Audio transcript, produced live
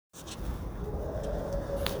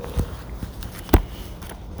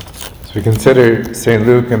As we consider St.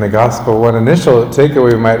 Luke and the Gospel, one initial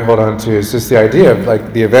takeaway we might hold on to is just the idea of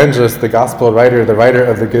like the evangelist, the Gospel writer, the writer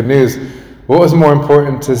of the good news. What was more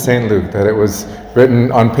important to St. Luke, that it was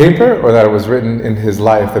written on paper or that it was written in his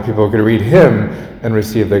life, that people could read him and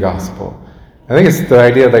receive the Gospel? I think it's the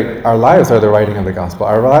idea that our lives are the writing of the Gospel.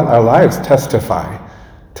 Our lives testify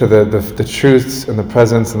to the truths and the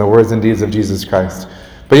presence and the words and deeds of Jesus Christ.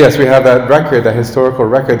 But yes, we have that record, that historical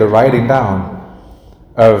record, the writing down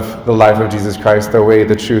of the life of Jesus Christ, the way,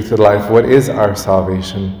 the truth, the life. What is our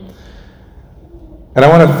salvation? And I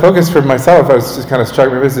want to focus for myself. I was just kind of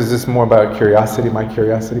struck. Maybe this is just more about curiosity, my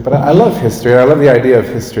curiosity. But I love history. I love the idea of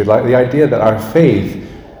history, like the idea that our faith,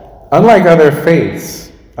 unlike other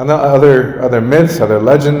faiths, other myths, other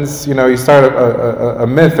legends, you start a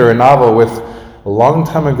myth or a novel with a long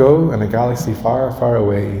time ago in a galaxy far, far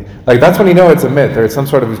away. Like that's when you know it's a myth or it's some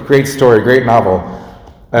sort of great story, great novel.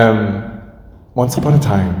 Once upon a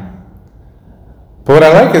time. But what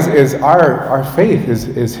I like is our faith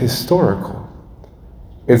is historical.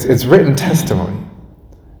 It's written testimony.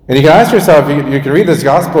 And you can ask yourself, you can read this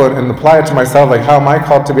gospel and apply it to myself, like how am I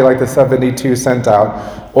called to be like the 72 sent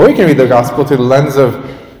out? Or you can read the gospel through the lens of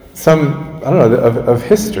of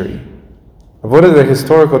history. Of what are the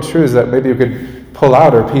historical truths that maybe you could pull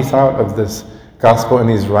out or piece out of this gospel in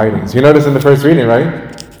these writings. You notice in the first reading,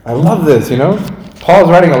 right? I love this,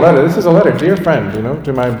 Paul's writing a letter. This is a letter, dear friend,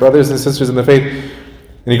 to my brothers and sisters in the faith.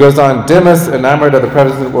 And he goes on, Demas, enamored of the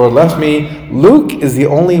present world, left me. Luke is the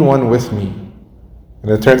only one with me.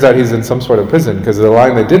 And it turns out he's in some sort of prison, because the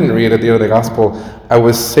line they didn't read at the end of the gospel, I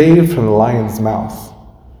was saved from the lion's mouth.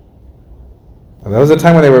 And that was a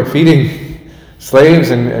time when they were feeding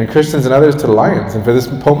slaves and Christians and others to the lions. And for this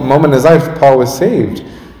moment in his life, Paul was saved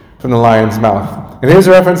from the lion's mouth. And here's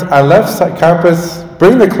a reference, I left Carpus,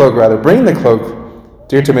 bring the cloak,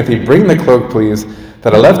 dear Timothy, bring the cloak, please,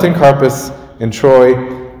 that I left in Carpus, in Troy,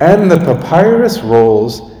 and the papyrus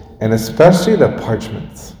rolls, and especially the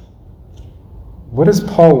parchments. What is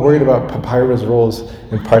Paul worried about papyrus rolls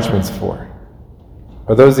and parchments for?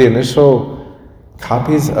 Are those the initial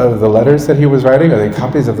copies of the letters that he was writing? Are they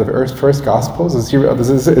copies of the first Gospels? Is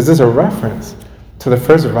this a reference to the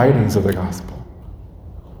first writings of the Gospel?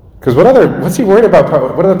 Because what's he worried about?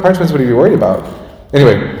 What other parchments would he be worried about?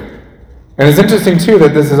 Anyway, and it's interesting too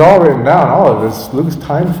that this is all written down, all of this, Luke's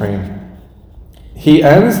time frame. He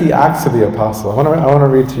ends the Acts of the Apostle. I want to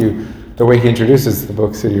read to you the way he introduces the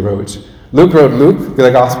books that he wrote. Luke wrote Luke, the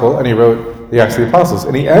Gospel, and he wrote the Acts of the Apostles.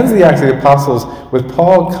 And he ends the Acts of the Apostles with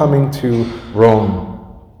Paul coming to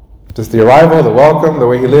Rome. Just the arrival, the welcome, the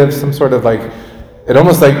way he lives, some sort of it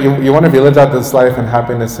almost like you wonder if he lived out this life in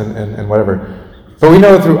happiness and whatever. But we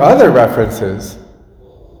know through other references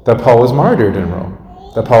that Paul was martyred in Rome.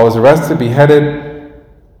 That Paul was arrested, beheaded,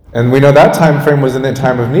 and we know that time frame was in the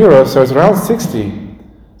time of Nero, so it's around 60.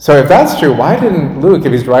 So if that's true, why didn't Luke,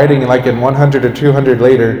 if he's writing in 100 or 200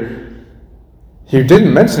 later, he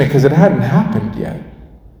didn't mention it because it hadn't happened yet.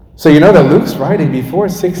 So you know that Luke's writing before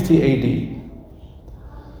 60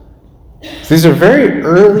 AD. So these are very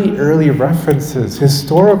early references,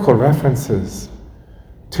 historical references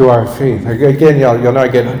to our faith. Again, you'll know I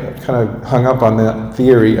get kind of hung up on the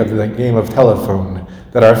theory of the game of telephone,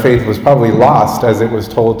 that our faith was probably lost as it was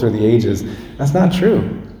told through the ages. That's not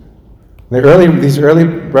true. These early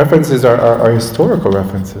references are historical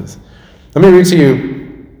references. Let me read to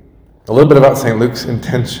you a little bit about St. Luke's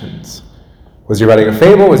intentions. Was he writing a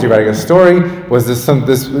fable? Was he writing a story? Was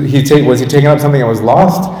he taking up something that was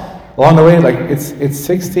lost along the way? It's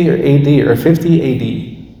 60 or AD or 50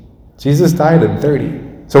 AD. Jesus died in 30.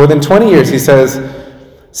 So within 20 years, he says,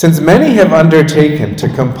 since many have undertaken to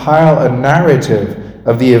compile a narrative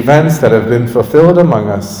of the events that have been fulfilled among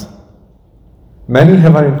us, many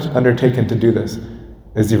have undertaken to do this.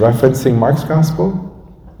 Is he referencing Mark's Gospel?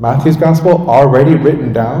 Matthew's Gospel, already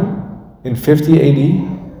written down in 50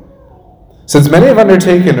 AD? Since many have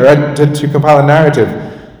undertaken to compile a narrative,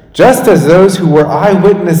 just as those who were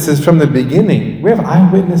eyewitnesses from the beginning, we have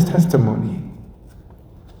eyewitness testimony.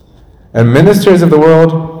 And ministers of the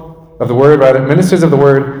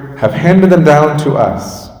word have handed them down to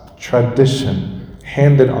us. Tradition,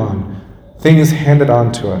 handed on. Things handed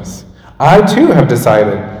on to us. I too have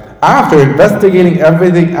decided, after investigating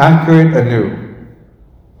everything accurate anew,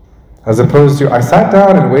 as opposed to, I sat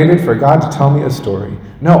down and waited for God to tell me a story.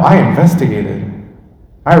 No, I investigated.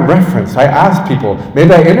 I referenced, I asked people.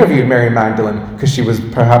 Maybe I interviewed Mary Magdalene because she was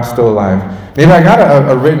perhaps still alive. Maybe I got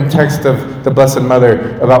a written text of the Blessed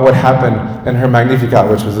Mother about what happened in her Magnificat,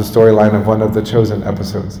 which was the storyline of one of the Chosen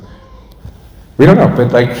episodes. We don't know,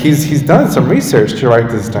 but he's done some research to write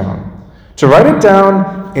this down. To write it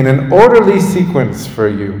down in an orderly sequence for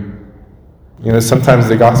you. You know, sometimes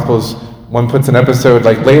the Gospels, one puts an episode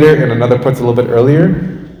like later and another puts a little bit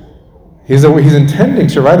earlier. He's intending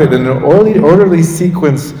to write it in an orderly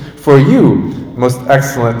sequence for you, most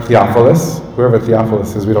excellent Theophilus. Whoever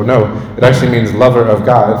Theophilus is, we don't know. It actually means lover of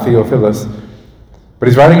God, Theophilus. But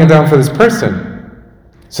he's writing it down for this person,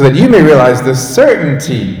 so that you may realize the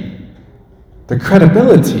certainty, the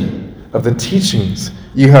credibility of the teachings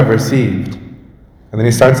you have received. And then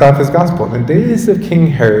he starts off his gospel. In the days of King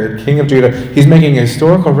Herod, king of Judah, he's making a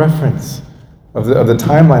historical reference of the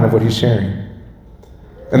timeline of what he's sharing.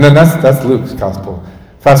 And then that's Luke's gospel.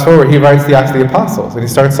 Fast forward, he writes the Acts of the Apostles, and he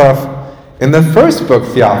starts off in the first book,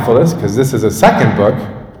 Theophilus, because this is a second book.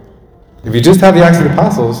 If you just have the Acts of the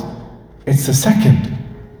Apostles, it's the second.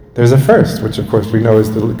 There's a first, which of course we know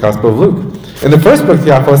is the Gospel of Luke. In the first book,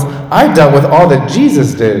 Theophilus, I dealt with all that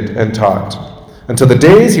Jesus did and taught, until the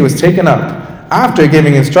days he was taken up, after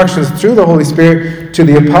giving instructions through the Holy Spirit to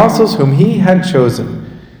the apostles whom he had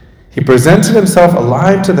chosen. He presented himself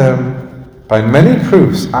alive to them by many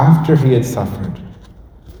proofs after he had suffered.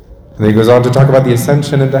 And then he goes on to talk about the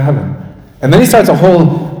ascension into heaven. And then he starts a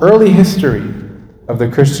whole early history of the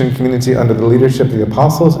Christian community under the leadership of the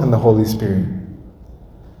apostles and the Holy Spirit.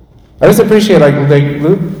 I just appreciate, like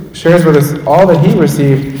Luke shares with us all that he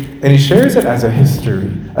received, and he shares it as a history,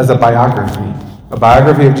 as a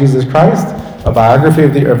biography of Jesus Christ, a biography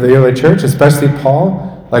of the early church, especially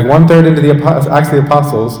Paul. Like 1/3 into the Acts of the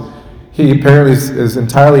Apostles, he apparently is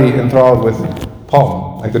entirely enthralled with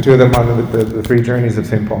Paul, like the two of them on the three journeys of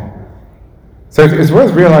St. Paul. So it's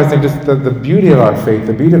worth realizing just the beauty of our faith,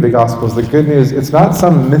 the beauty of the Gospels, the good news. It's not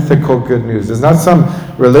some mythical good news. It's not some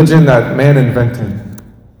religion that man invented.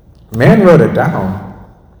 Man wrote it down,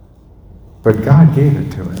 but God gave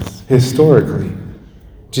it to us historically.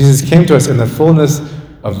 Jesus came to us in the fullness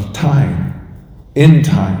of time, in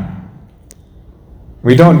time.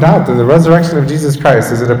 We don't doubt that the resurrection of Jesus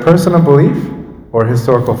Christ, is it a personal belief or a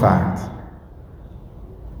historical fact?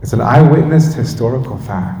 It's an eyewitnessed historical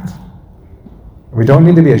fact. We don't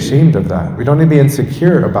need to be ashamed of that. We don't need to be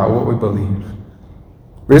insecure about what we believe.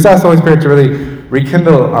 We just ask the Holy Spirit to really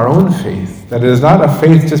rekindle our own faith. That it is not a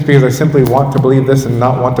faith just because I simply want to believe this and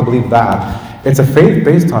not want to believe that. It's a faith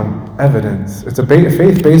based on evidence. It's a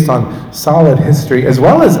faith based on solid history as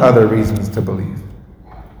well as other reasons to believe.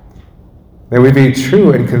 May we be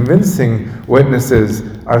true and convincing witnesses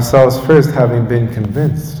ourselves first, having been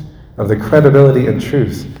convinced of the credibility and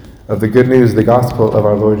truth of the good news, the gospel of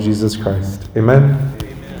our Lord Jesus Christ. Amen.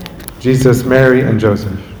 Amen. Jesus, Mary, and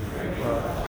Joseph.